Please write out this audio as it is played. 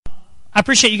I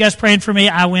appreciate you guys praying for me.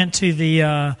 I went to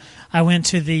the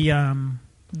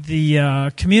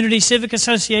Community Civic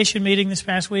Association meeting this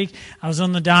past week. I was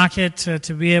on the docket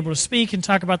to be able to speak and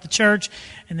talk about the church,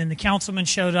 and then the councilman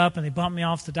showed up and they bumped me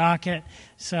off the docket.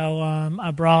 So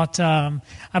I brought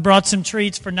some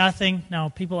treats for nothing. No,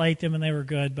 people ate them and they were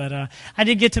good, but I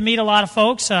did get to meet a lot of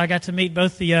folks. I got to meet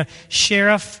both the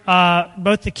sheriff,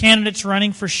 both the candidates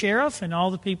running for sheriff, and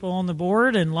all the people on the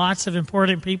board, and lots of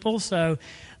important people. So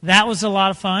that was a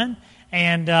lot of fun.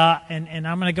 And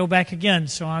I'm going to go back again,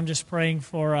 so I'm just praying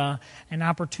for an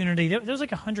opportunity. There was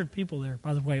like 100 people there,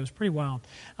 by the way. It was pretty wild.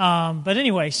 But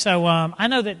anyway, so I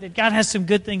know that God has some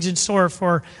good things in store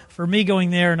for me going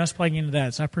there and us plugging into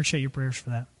that, so I appreciate your prayers for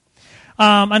that.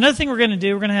 Another thing we're going to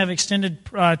do, we're going to have extended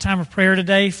time of prayer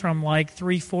today from like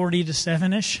 3:40 to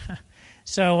 7-ish.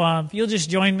 So if you'll just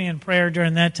join me in prayer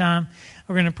during that time.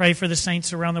 We're going to pray for the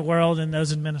saints around the world and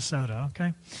those in Minnesota,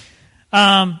 okay?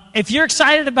 If you're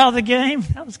excited about the game,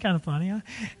 that was kind of funny, huh?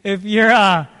 If you're,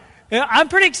 I'm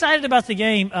pretty excited about the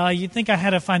game. You'd think I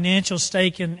had a financial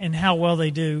stake in how well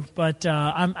they do, but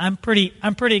I'm pretty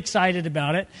excited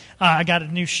about it. I got a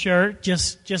new shirt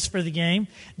just for the game.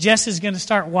 Jess is going to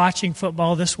start watching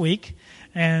football this week,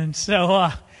 and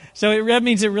so that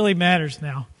means it really matters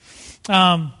now.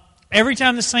 Every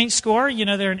time the Saints score,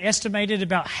 there are an estimated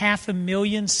about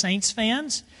 500,000 Saints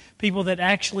fans. People that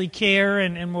actually care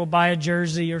and will buy a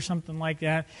jersey or something like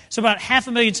that. So about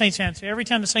 500,000 Saints fans. So every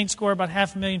time the Saints score, about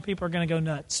 500,000 people are going to go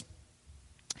nuts.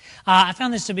 I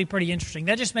found this to be pretty interesting.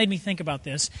 That just made me think about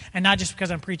this, and not just because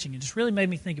I'm preaching. It just really made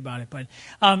me think about it. But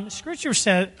Scripture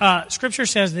says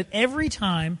that every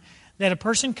time that a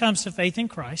person comes to faith in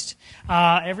Christ,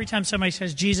 every time somebody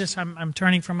says, Jesus, I'm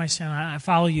turning from my sin, I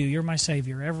follow you, you're my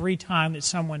Savior. Every time that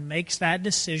someone makes that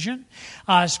decision,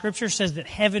 Scripture says that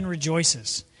heaven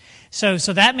rejoices. So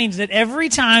that means that every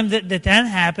time that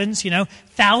happens,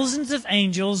 thousands of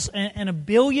angels and 1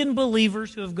 billion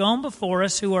believers who have gone before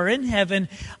us, who are in heaven,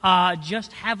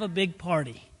 just have a big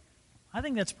party. I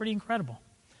think that's pretty incredible.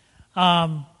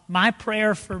 My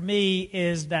prayer for me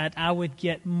is that I would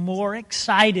get more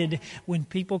excited when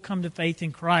people come to faith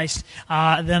in Christ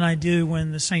than I do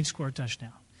when the Saints score a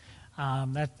touchdown.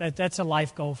 That's a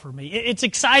life goal for me. It's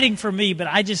exciting for me, but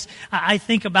I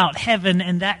think about heaven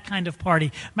and that kind of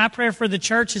party. My prayer for the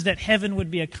church is that heaven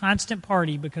would be a constant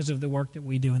party because of the work that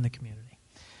we do in the community.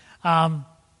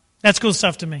 That's cool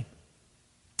stuff to me.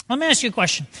 Let me ask you a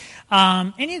question.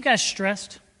 Any of you guys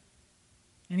stressed?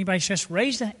 Anybody stressed?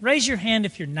 Raise your hand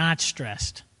if you're not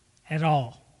stressed at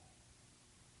all.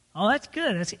 Oh, that's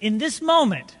good. That's in this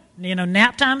moment.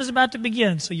 Nap time is about to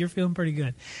begin, so you're feeling pretty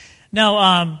good.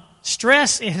 No,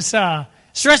 Stress is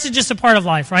just a part of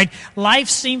life, right? Life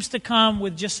seems to come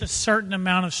with just a certain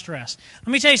amount of stress.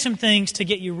 Let me tell you some things to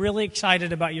get you really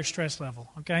excited about your stress level,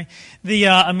 okay? The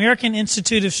American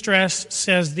Institute of Stress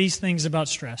says these things about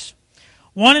stress.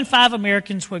 1 in 5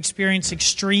 Americans will experience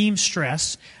extreme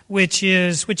stress, which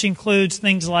includes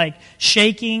things like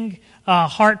shaking,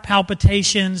 heart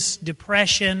palpitations,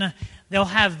 depression. They'll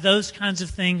have those kinds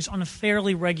of things on a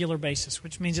fairly regular basis,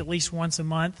 which means at least once a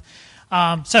month.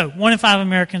 So 1 in 5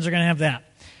 Americans are going to have that.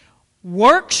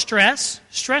 Work stress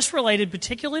related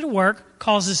particularly to work,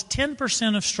 causes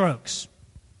 10% of strokes.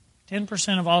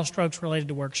 10% of all strokes related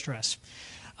to work stress.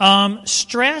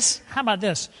 Stress, how about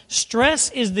this?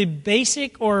 Stress is the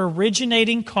basic or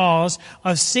originating cause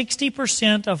of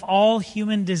 60% of all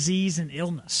human disease and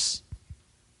illness.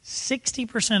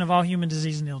 60% of all human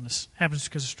disease and illness happens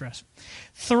because of stress.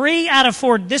 3 out of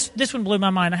 4, this one blew my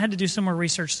mind. I had to do some more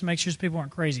research to make sure people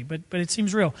weren't crazy, but it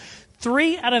seems real.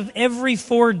 3 out of every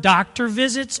 4 doctor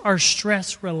visits are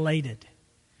stress-related.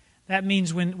 That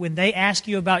means when they ask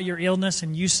you about your illness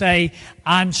and you say,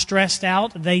 I'm stressed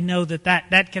out, they know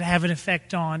that could have an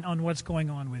effect on what's going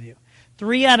on with you.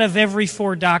 3 out of every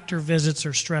 4 doctor visits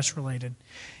are stress-related.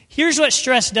 Here's what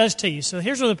stress does to you. So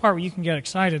here's the part where you can get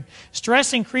excited.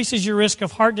 Stress increases your risk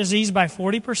of heart disease by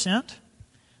 40%,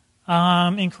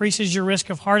 increases your risk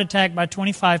of heart attack by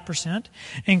 25%,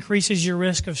 increases your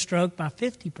risk of stroke by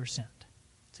 50%.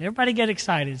 So everybody get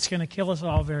excited. It's going to kill us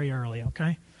all very early,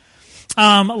 okay?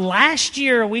 Last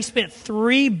year, we spent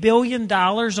 $3 billion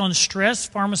on stress,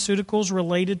 pharmaceuticals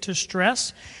related to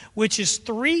stress, which is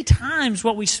 3 times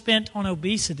what we spent on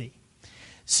obesity.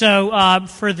 So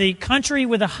for the country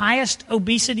with the highest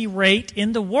obesity rate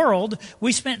in the world,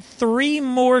 we spent 3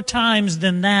 more times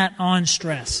than that on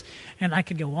stress. And I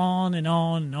could go on and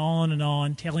on and on and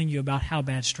on telling you about how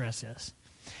bad stress is.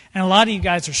 And a lot of you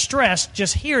guys are stressed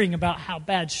just hearing about how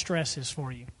bad stress is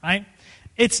for you, right?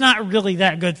 It's not really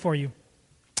that good for you.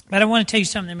 But I want to tell you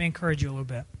something that may encourage you a little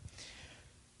bit.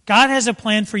 God has a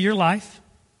plan for your life.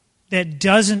 that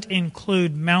doesn't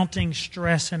include mounting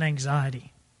stress and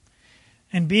anxiety.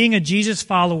 And being a Jesus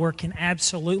follower can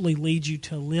absolutely lead you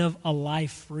to live a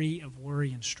life free of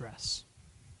worry and stress.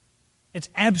 It's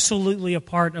absolutely a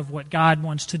part of what God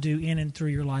wants to do in and through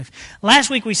your life. Last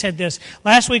week we said this.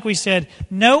 Last week we said,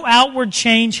 no outward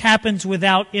change happens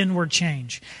without inward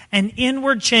change. And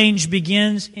inward change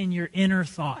begins in your inner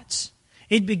thoughts.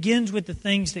 It begins with the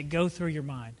things that go through your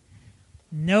mind.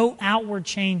 No outward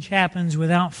change happens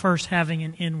without first having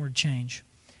an inward change.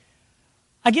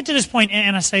 I get to this point,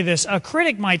 and I say this. A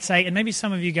critic might say, and maybe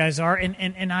some of you guys are,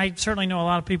 and I certainly know a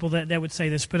lot of people that would say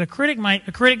this, but a critic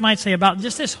might say about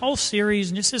just this whole series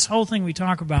and just this whole thing we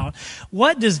talk about,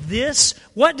 what does this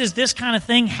kind of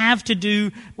thing have to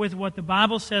do with what the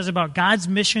Bible says about God's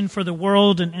mission for the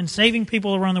world and saving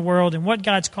people around the world and what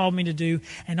God's called me to do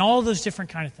and all those different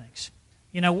kind of things?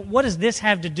 You know, what does this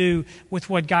have to do with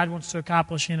what God wants to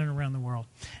accomplish in and around the world?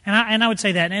 And I would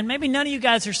say that. And maybe none of you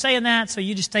guys are saying that, so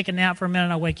you just take a nap for a minute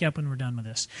and I'll wake you up when we're done with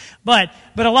this. But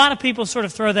a lot of people sort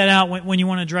of throw that out when you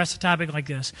want to address a topic like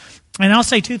this. And I'll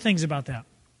say two things about that.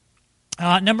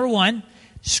 Number one,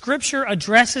 Scripture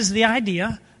addresses the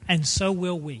idea, and so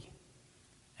will we.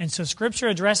 And so Scripture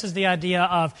addresses the idea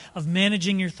of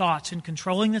managing your thoughts and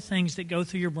controlling the things that go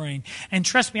through your brain. And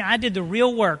trust me, I did the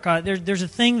real work. There's a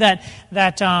thing that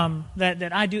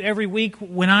I do every week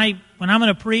when I'm going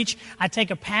to preach. I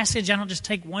take a passage. I don't just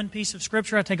take one piece of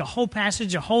Scripture. I take a whole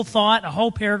passage, a whole thought, a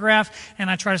whole paragraph, and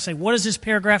I try to say, what does this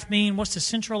paragraph mean? What's the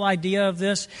central idea of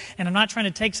this? And I'm not trying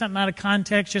to take something out of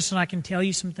context just so I can tell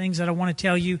you some things that I want to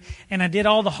tell you. And I did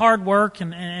all the hard work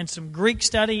and some Greek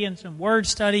study and some word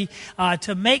study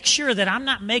to make sure that I'm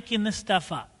not making this stuff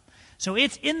up. So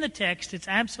it's in the text. It's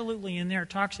absolutely in there. It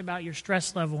talks about your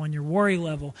stress level and your worry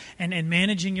level and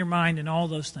managing your mind and all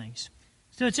those things.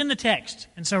 So it's in the text,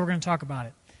 and so we're going to talk about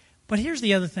it. But here's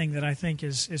the other thing that I think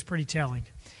is pretty telling.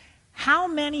 How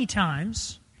many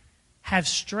times have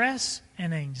stress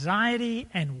and anxiety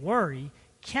and worry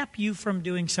kept you from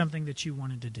doing something that you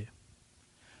wanted to do?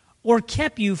 Or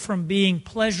kept you from being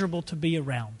pleasurable to be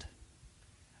around?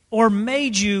 Or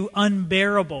made you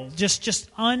unbearable, just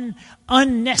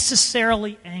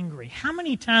unnecessarily angry? How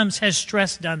many times has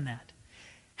stress done that?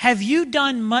 Have you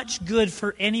done much good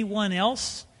for anyone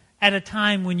else at a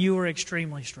time when you were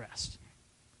extremely stressed?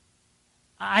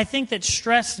 I think that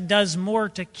stress does more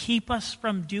to keep us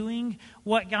from doing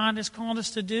what God has called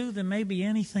us to do than maybe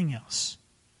anything else.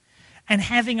 And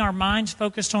having our minds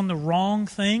focused on the wrong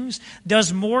things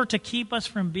does more to keep us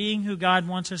from being who God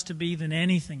wants us to be than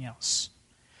anything else.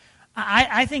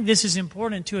 I think this is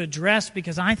important to address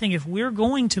because I think if we're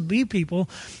going to be people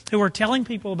who are telling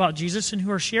people about Jesus and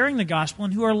who are sharing the gospel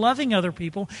and who are loving other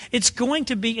people, it's going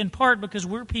to be in part because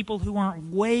we're people who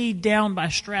aren't weighed down by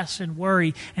stress and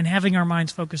worry and having our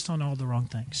minds focused on all the wrong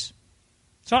things.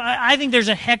 So I think there's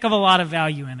a heck of a lot of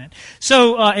value in it.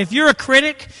 So if you're a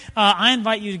critic, I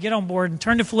invite you to get on board and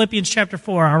turn to Philippians chapter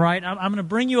 4, all right? I'm going to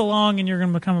bring you along and you're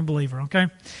going to become a believer, okay?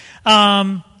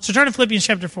 So turn to Philippians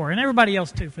chapter 4, and everybody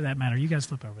else too, for that matter. You guys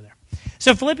flip over there.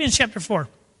 So Philippians chapter 4.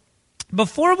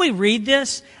 Before we read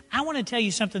this, I want to tell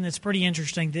you something that's pretty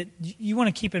interesting that you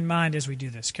want to keep in mind as we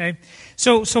do this, okay?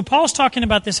 So Paul's talking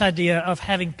about this idea of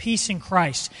having peace in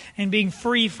Christ and being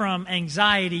free from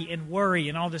anxiety and worry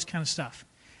and all this kind of stuff.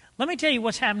 Let me tell you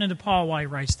what's happening to Paul while he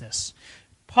writes this.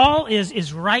 Paul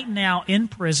is right now in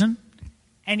prison,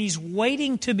 and he's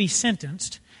waiting to be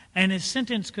sentenced, and his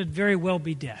sentence could very well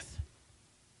be death.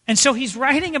 And so he's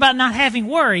writing about not having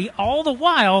worry all the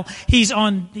while he's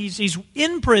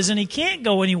in prison, he can't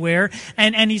go anywhere,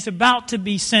 and he's about to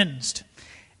be sentenced.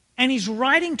 And he's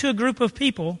writing to a group of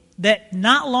people that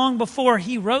not long before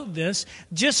he wrote this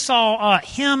just saw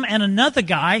him and another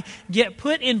guy get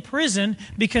put in prison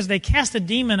because they cast a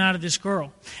demon out of this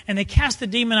girl. And they cast the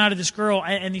demon out of this girl,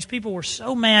 and these people were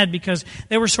so mad because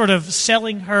they were sort of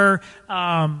selling her.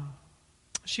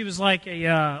 She was like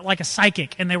a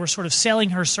psychic, and they were sort of selling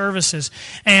her services.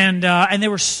 And they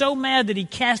were so mad that he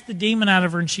cast the demon out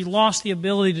of her, and she lost the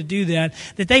ability to do that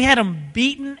they had him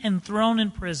beaten and thrown in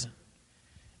prison.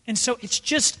 And so it's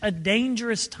just a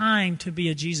dangerous time to be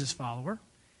a Jesus follower.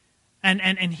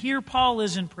 And here Paul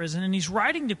is in prison, and he's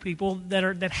writing to people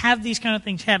that have these kind of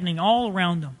things happening all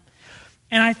around them.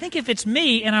 And I think if it's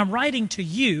me and I'm writing to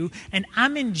you and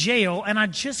I'm in jail and I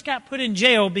just got put in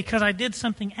jail because I did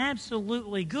something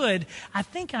absolutely good, I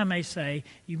think I may say,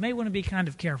 you may want to be kind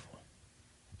of careful.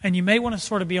 And you may want to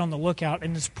sort of be on the lookout,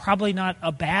 and it's probably not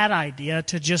a bad idea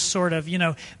to just sort of,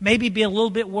 maybe be a little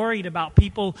bit worried about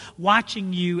people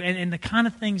watching you and the kind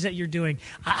of things that you're doing.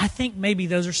 I think maybe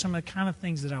those are some of the kind of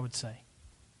things that I would say.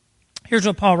 Here's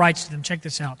what Paul writes to them. Check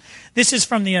this out. This is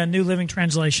from the New Living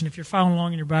Translation. If you're following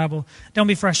along in your Bible, don't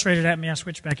be frustrated at me. I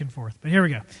switch back and forth. But here we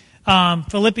go.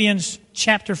 Philippians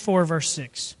chapter 4, verse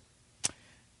 6.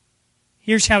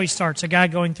 Here's how he starts. A guy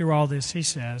going through all this. He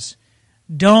says,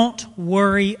 don't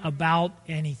worry about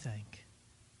anything.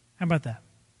 How about that?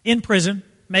 In prison,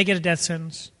 may get a death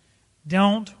sentence.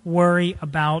 Don't worry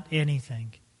about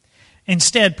anything.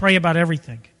 Instead, pray about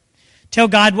everything. Tell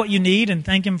God what you need and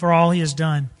thank Him for all He has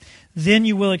done. Then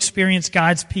you will experience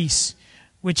God's peace,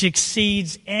 which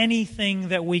exceeds anything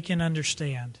that we can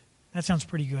understand. That sounds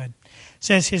pretty good. It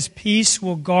says His peace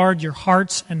will guard your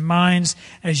hearts and minds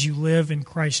as you live in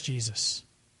Christ Jesus.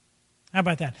 How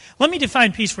about that? Let me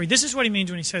define peace for you. This is what he means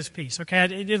when he says peace.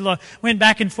 Okay, went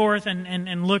back and forth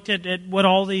and looked at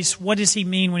what does he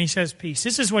mean when he says peace.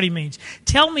 This is what he means.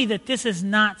 Tell me that this is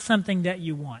not something that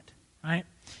you want. Right?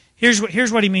 Here's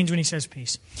what he means when he says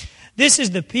peace. This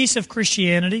is the peace of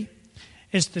Christianity.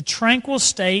 It's the tranquil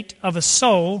state of a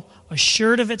soul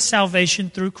assured of its salvation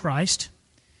through Christ,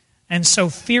 and so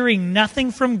fearing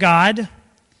nothing from God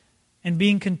and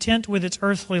being content with its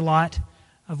earthly lot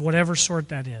of whatever sort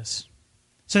that is.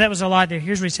 So that was a lot there.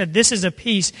 Here's what he said. This is a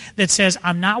peace that says,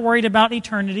 I'm not worried about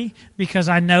eternity because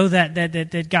I know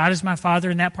that God is my Father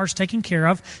and that part's taken care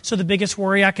of. So the biggest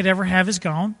worry I could ever have is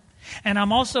gone. And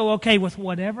I'm also okay with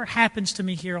whatever happens to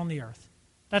me here on the earth.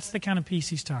 That's the kind of peace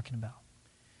he's talking about.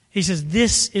 He says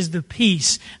this is the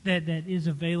peace that is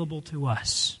available to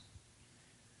us.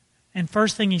 And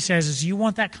first thing he says is, you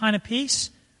want that kind of peace?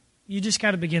 You just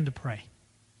got to begin to pray.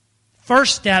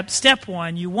 First step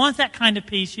one, you want that kind of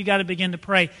peace, you got to begin to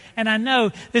pray. And I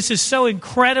know this is so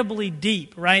incredibly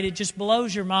deep, right? It just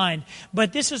blows your mind.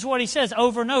 But this is what he says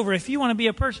over and over. If you want to be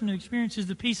a person who experiences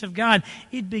the peace of God,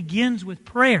 it begins with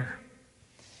prayer.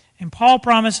 And Paul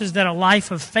promises that a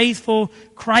life of faithful,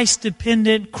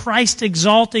 Christ-dependent,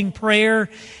 Christ-exalting prayer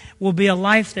will be a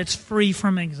life that's free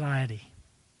from anxiety.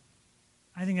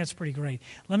 I think that's pretty great.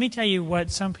 Let me tell you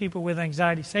what some people with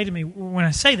anxiety say to me when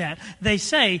I say that. They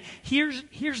say, here's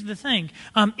the thing.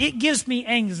 It gives me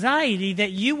anxiety that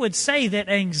you would say that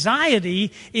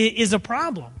anxiety is a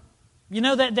problem. You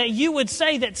know, that you would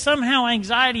say that somehow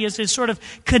anxiety is sort of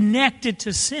connected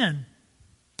to sin.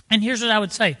 And here's what I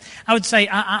would say. I would say,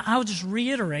 I would just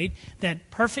reiterate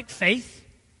that perfect faith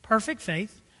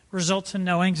results in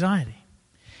no anxiety.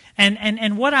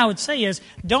 And what I would say is,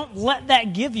 don't let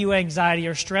that give you anxiety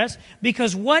or stress,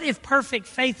 because what if perfect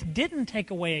faith didn't take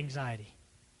away anxiety?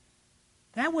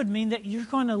 That would mean that you're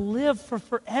going to live for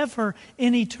forever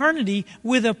in eternity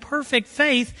with a perfect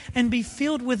faith and be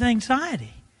filled with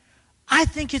anxiety. I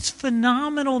think it's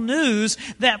phenomenal news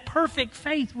that perfect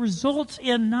faith results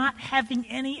in not having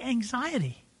any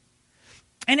anxiety.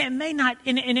 And it may not,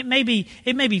 and it may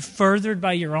be furthered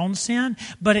by your own sin,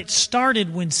 but it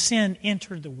started when sin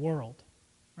entered the world,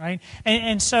 right?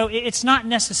 And so it's not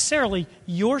necessarily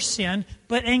your sin,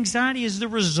 but anxiety is the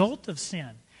result of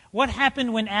sin. What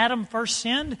happened when Adam first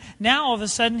sinned? Now all of a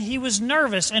sudden he was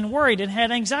nervous and worried and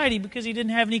had anxiety because he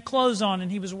didn't have any clothes on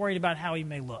and he was worried about how he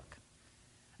may look.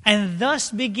 And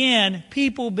thus began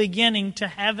people beginning to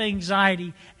have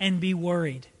anxiety and be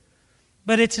worried.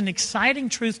 But it's an exciting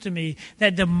truth to me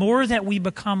that the more that we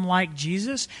become like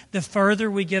Jesus, the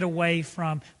further we get away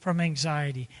from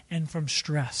anxiety and from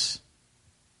stress.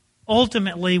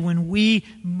 Ultimately, when we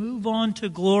move on to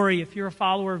glory, if you're a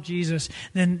follower of Jesus,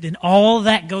 then all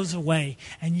that goes away.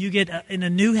 And you get in a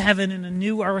new heaven and a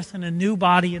new earth and a new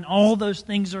body, and all those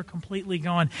things are completely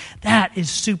gone. That is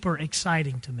super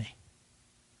exciting to me.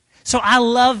 So I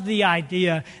love the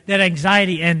idea that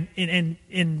anxiety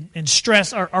and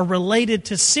stress are related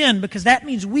to sin, because that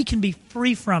means we can be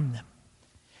free from them.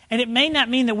 And it may not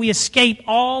mean that we escape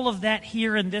all of that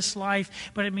here in this life,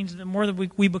 but it means the more that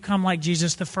we become like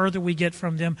Jesus, the further we get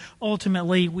from them.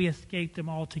 Ultimately, we escape them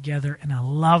altogether, and I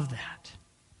love that.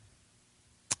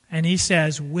 And he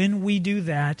says, when we do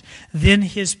that, then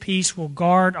His peace will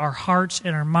guard our hearts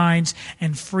and our minds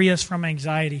and free us from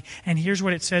anxiety. And here's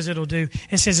what it says it'll do.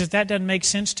 It says, if that doesn't make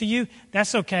sense to you,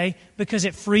 that's okay, because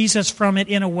it frees us from it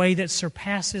in a way that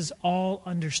surpasses all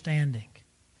understanding.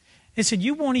 It said,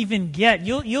 you won't even get,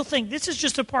 you'll think, this is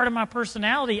just a part of my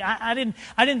personality. I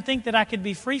didn't think that I could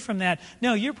be free from that.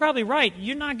 No, you're probably right.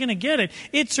 You're not going to get it.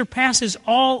 It surpasses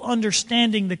all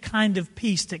understanding the kind of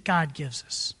peace that God gives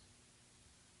us.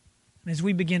 And as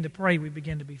we begin to pray, we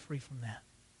begin to be free from that.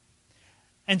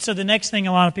 And so the next thing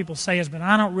a lot of people say is, but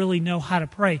I don't really know how to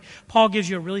pray. Paul gives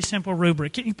you a really simple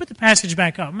rubric. Can you put the passage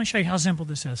back up? I'm going to show you how simple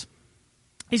this is.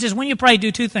 He says, when you pray,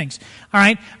 do two things. All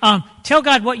right? Tell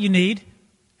God what you need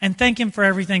and thank Him for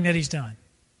everything that He's done.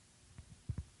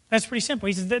 That's pretty simple.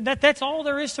 He says that's all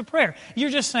there is to prayer. You're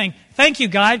just saying, thank you,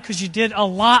 God, because you did a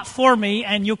lot for me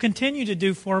and you'll continue to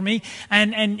do for me.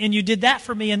 And you did that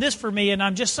for me and this for me. And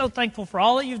I'm just so thankful for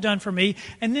all that you've done for me.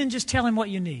 And then just tell him what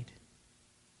you need.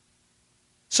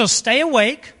 So stay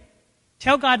awake,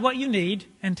 tell God what you need,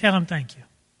 and tell him thank you.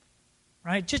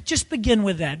 Right? Just begin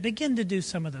with that. Begin to do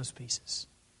some of those pieces.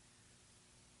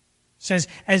 It says,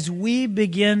 as we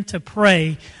begin to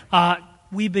pray,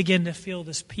 we begin to feel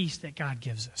this peace that God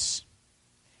gives us.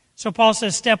 So Paul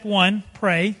says, step one,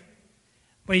 pray.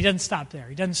 But he doesn't stop there.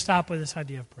 He doesn't stop with this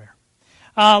idea of prayer.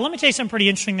 Let me tell you something pretty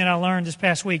interesting that I learned this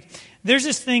past week. There's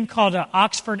this thing called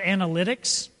Oxford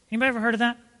Analytics. Anybody ever heard of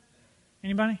that?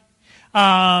 Anybody?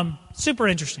 Super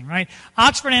interesting, right?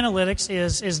 Oxford Analytics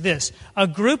is this. A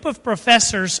group of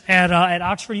professors at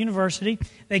Oxford University,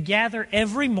 they gather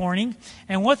every morning,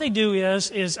 and what they do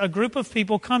is a group of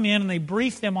people come in and they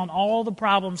brief them on all the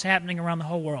problems happening around the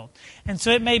whole world. And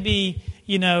so it may be,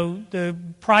 the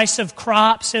price of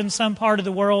crops in some part of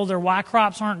the world or why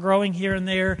crops aren't growing here and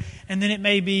there. And then it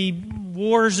may be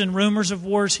wars and rumors of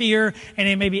wars here, and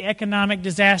it may be economic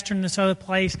disaster in this other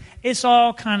place. It's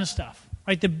all kind of stuff.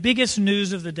 Right, the biggest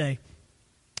news of the day.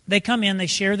 They come in, they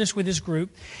share this with this group,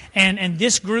 and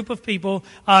this group of people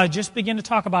just begin to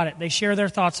talk about it. They share their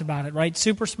thoughts about it, right?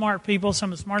 Super smart people,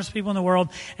 some of the smartest people in the world,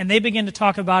 and they begin to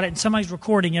talk about it, and somebody's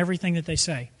recording everything that they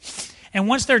say. And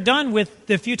once they're done with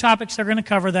the few topics they're going to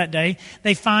cover that day,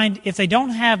 they find if they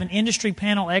don't have an industry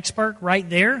panel expert right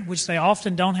there, which they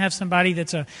often don't have somebody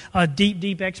that's a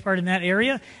deep expert in that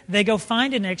area, they go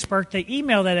find an expert, they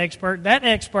email that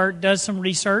expert does some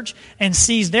research and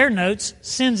sees their notes,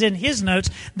 sends in his notes,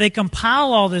 they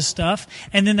compile all this stuff,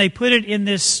 and then they put it in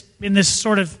this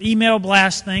sort of email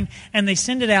blast thing, and they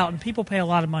send it out, and people pay a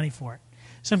lot of money for it.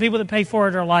 Some people that pay for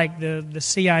it are like the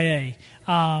CIA,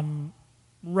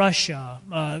 Russia,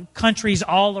 countries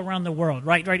all around the world,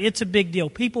 right? It's a big deal.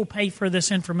 People pay for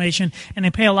this information, and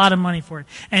they pay a lot of money for it.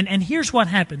 And here's what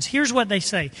happens. Here's what they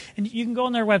say. And you can go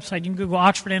on their website. You can Google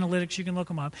Oxford Analytics. You can look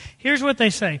them up. Here's what they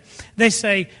say. They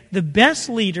say, the best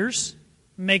leaders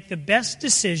make the best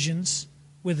decisions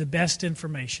with the best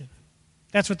information.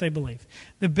 That's what they believe.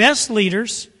 The best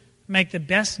leaders make the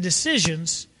best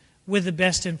decisions with the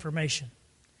best information.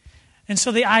 And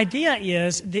so the idea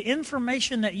is the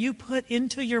information that you put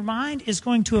into your mind is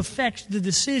going to affect the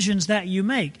decisions that you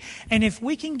make. And if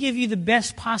we can give you the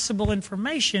best possible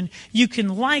information, you can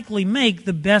likely make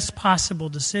the best possible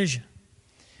decision.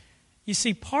 You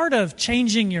see, part of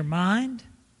changing your mind,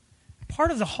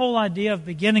 part of the whole idea of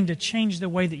beginning to change the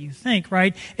way that you think,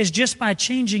 right, is just by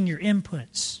changing your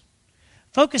inputs.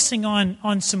 Focusing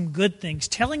on some good things,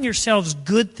 telling yourselves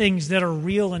good things that are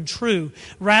real and true,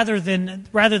 rather than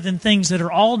things that are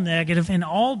all negative and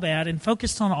all bad and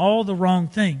focused on all the wrong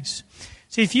things.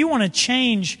 See, if you want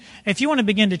to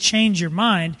begin to change your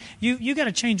mind, you got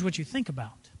to change what you think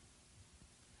about.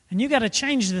 And you got to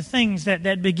change the things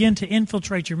that begin to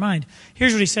infiltrate your mind.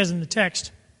 Here's what he says in the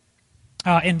text.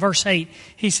 In verse 8,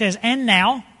 he says, and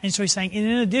now, and so he's saying,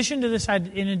 in addition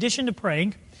to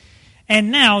praying, and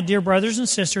now, dear brothers and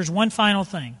sisters, one final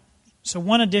thing. So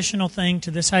one additional thing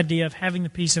to this idea of having the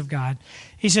peace of God.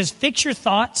 He says, fix your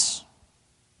thoughts.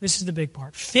 This is the big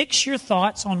part. Fix your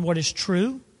thoughts on what is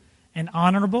true and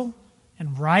honorable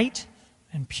and right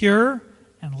and pure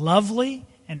and lovely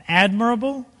and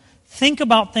admirable. Think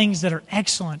about things that are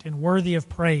excellent and worthy of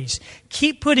praise.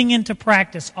 Keep putting into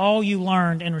practice all you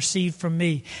learned and received from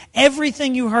me.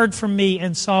 Everything you heard from me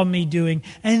and saw me doing.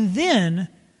 And then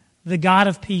the God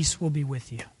of peace will be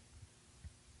with you.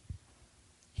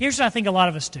 Here's what I think a lot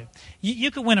of us do.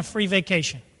 You could win a free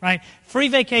vacation, right? Free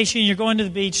vacation, you're going to the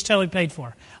beach, totally paid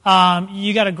for.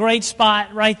 You got a great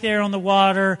spot right there on the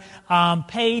water,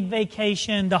 paid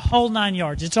vacation, the whole 9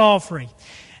 yards. It's all free.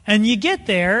 And you get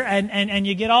there, and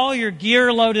you get all your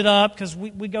gear loaded up, because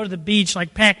we go to the beach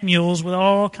like pack mules with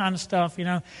all kind of stuff,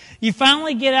 You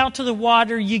finally get out to the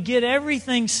water, you get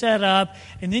everything set up,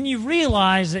 and then you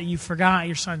realize that you forgot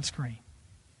your sunscreen.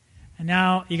 And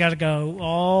now you got to go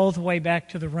all the way back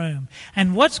to the room.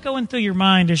 And what's going through your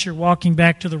mind as you're walking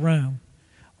back to the room?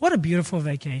 What a beautiful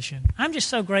vacation. I'm just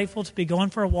so grateful to be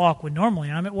going for a walk when normally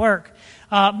I'm at work.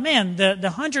 The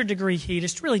 100-degree heat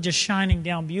is really just shining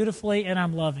down beautifully, and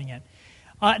I'm loving it.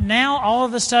 Now, all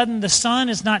of a sudden, the sun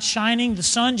is not shining. The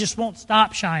sun just won't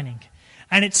stop shining.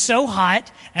 And it's so hot,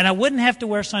 and I wouldn't have to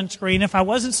wear sunscreen if I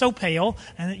wasn't so pale.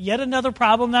 And yet another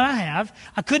problem that I have.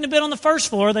 I couldn't have been on the first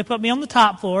floor. They put me on the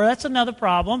top floor. That's another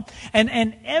problem.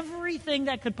 And everything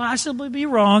that could possibly be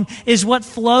wrong is what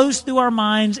flows through our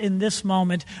minds in this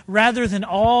moment, rather than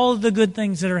all the good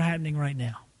things that are happening right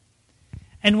now.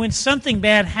 And when something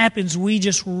bad happens, we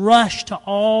just rush to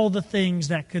all the things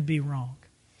that could be wrong.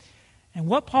 And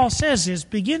what Paul says is,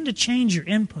 begin to change your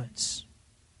inputs.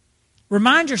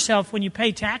 Remind yourself when you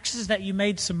pay taxes that you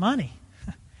made some money.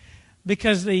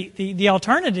 Because the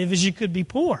alternative is you could be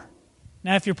poor.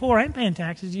 Now, if you're poor and paying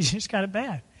taxes, you just got it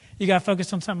bad. You got to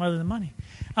focus on something other than money.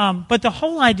 But the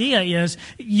whole idea is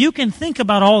you can think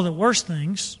about all the worst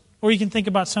things, or you can think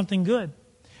about something good.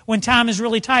 When time is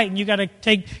really tight and you got to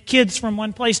take kids from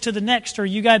one place to the next, or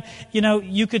you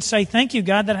could say, thank you,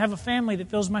 God, that I have a family that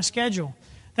fills my schedule.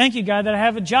 Thank you, God, that I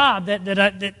have a job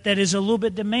that is a little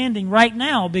bit demanding right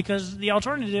now, because the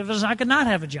alternative is I could not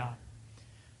have a job.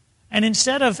 And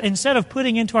instead of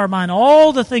putting into our mind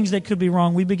all the things that could be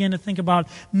wrong, we begin to think about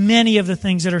many of the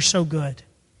things that are so good.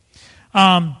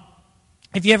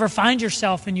 If you ever find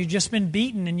yourself and you've just been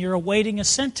beaten and you're awaiting a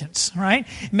sentence, right?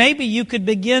 Maybe you could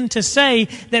begin to say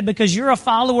that because you're a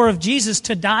follower of Jesus,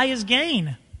 to die is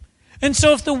gain. And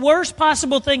so if the worst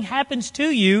possible thing happens to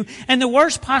you and the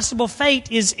worst possible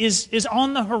fate is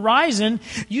on the horizon,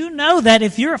 you know that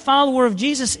if you're a follower of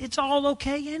Jesus, it's all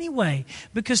okay anyway.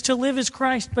 Because to live is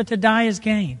Christ, but to die is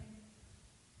gain.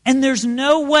 And there's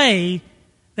no way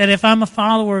that if I'm a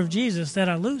follower of Jesus that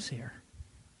I lose here.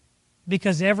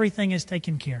 Because everything is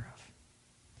taken care of.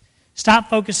 Stop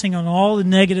focusing on all the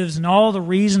negatives and all the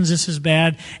reasons this is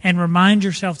bad, and remind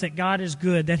yourself that God is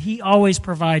good, that He always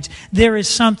provides. There is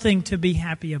something to be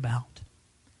happy about.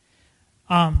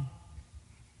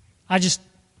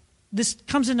 This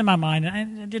comes into my mind,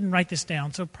 and I didn't write this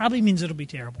down, so it probably means it'll be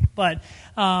terrible. But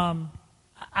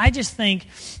I just think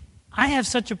I have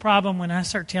such a problem when I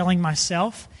start telling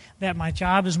myself that my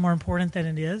job is more important than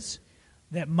it is,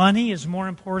 that money is more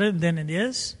important than it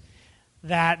is,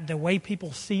 that the way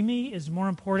people see me is more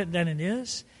important than it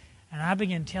is. And I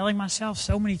begin telling myself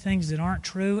so many things that aren't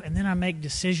true, and then I make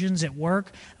decisions at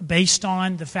work based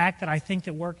on the fact that I think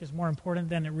that work is more important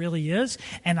than it really is,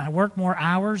 and I work more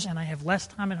hours, and I have less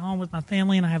time at home with my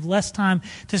family, and I have less time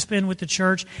to spend with the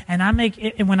church, and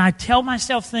when I tell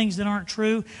myself things that aren't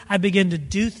true, I begin to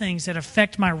do things that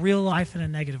affect my real life in a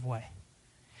negative way.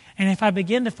 And if I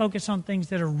begin to focus on things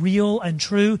that are real and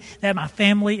true, that my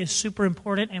family is super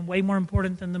important and way more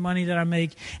important than the money that I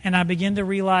make, and I begin to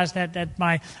realize that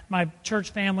my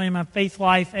church family and my faith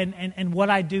life and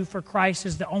what I do for Christ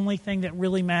is the only thing that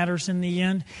really matters in the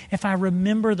end, if I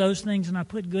remember those things and I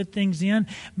put good things in,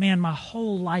 man, my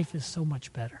whole life is so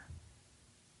much better.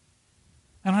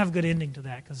 I don't have a good ending to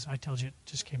that because I told you it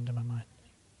just came to my mind.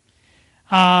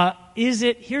 Here's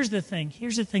the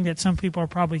thing that some people are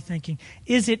probably thinking,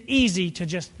 is it easy to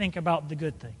just think about the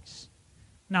good things?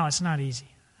 No, it's not easy.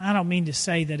 I don't mean to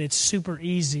say that it's super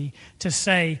easy to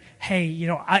say, hey,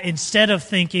 instead of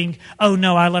thinking, oh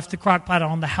no, I left the crock pot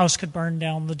on, the house could burn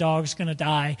down, the dog's going to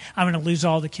die, I'm going to lose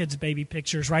all the kids' baby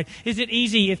pictures, right? Is it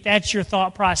easy, if that's your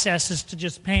thought process, is to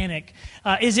just panic?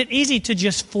 Is it easy to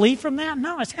just flee from that?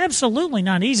 No, it's absolutely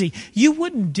not easy. You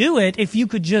wouldn't do it if you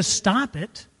could just stop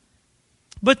it.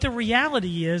 But the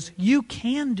reality is, you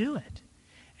can do it.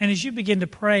 And as you begin to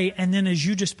pray, and then as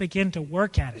you just begin to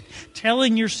work at it,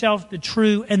 telling yourself the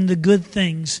true and the good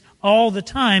things all the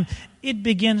time, it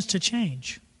begins to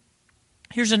change.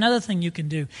 Here's another thing you can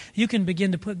do. You can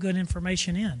begin to put good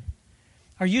information in.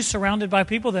 Are you surrounded by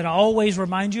people that always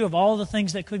remind you of all the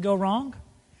things that could go wrong?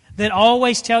 That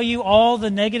always tell you all the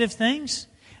negative things?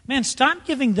 Man, stop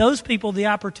giving those people the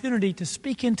opportunity to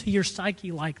speak into your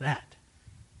psyche like that.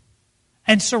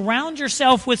 And surround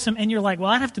yourself with some, and you're like, well,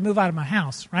 I'd have to move out of my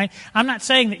house, right? I'm not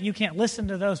saying that you can't listen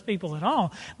to those people at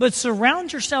all, but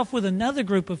surround yourself with another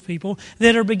group of people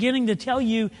that are beginning to tell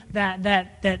you that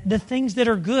the things that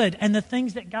are good and the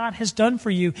things that God has done for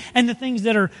you and the things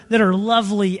that are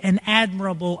lovely and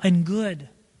admirable and good.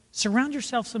 Surround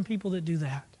yourself with some people that do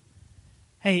that.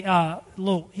 Hey,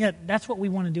 that's what we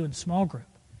want to do in small group.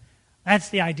 That's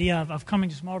the idea of coming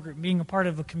to small group, being a part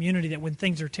of a community that when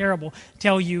things are terrible,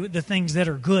 tell you the things that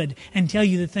are good and tell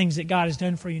you the things that God has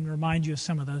done for you and remind you of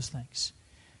some of those things.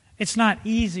 It's not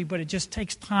easy, but it just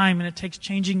takes time, and it takes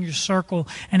changing your circle,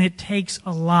 and it takes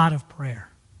a lot of prayer.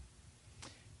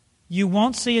 You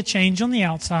won't see a change on the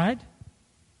outside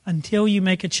until you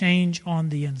make a change on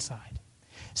the inside.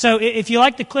 So if you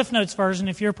like the Cliff Notes version,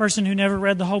 if you're a person who never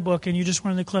read the whole book and you just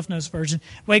wanted the Cliff Notes version,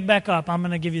 wake back up. I'm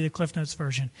going to give you the Cliff Notes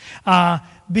version.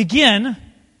 Begin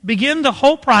the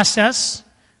whole process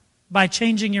by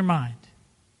changing your mind.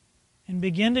 And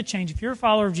begin to change. If you're a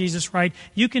follower of Jesus, right,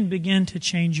 you can begin to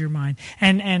change your mind.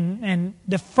 And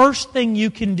the first thing you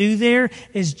can do there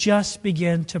is just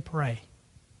begin to pray.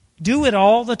 Do it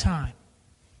all the time.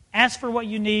 Ask for what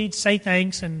you need, say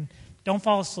thanks, and don't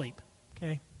fall asleep.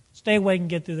 Okay? Stay awake and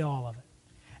get through all of it.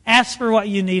 Ask for what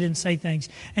you need and say things.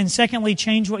 And secondly,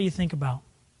 change what you think about.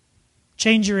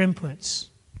 Change your inputs.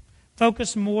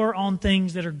 Focus more on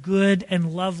things that are good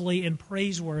and lovely and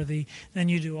praiseworthy than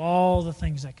you do all the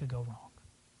things that could go wrong.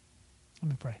 Let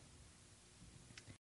me pray.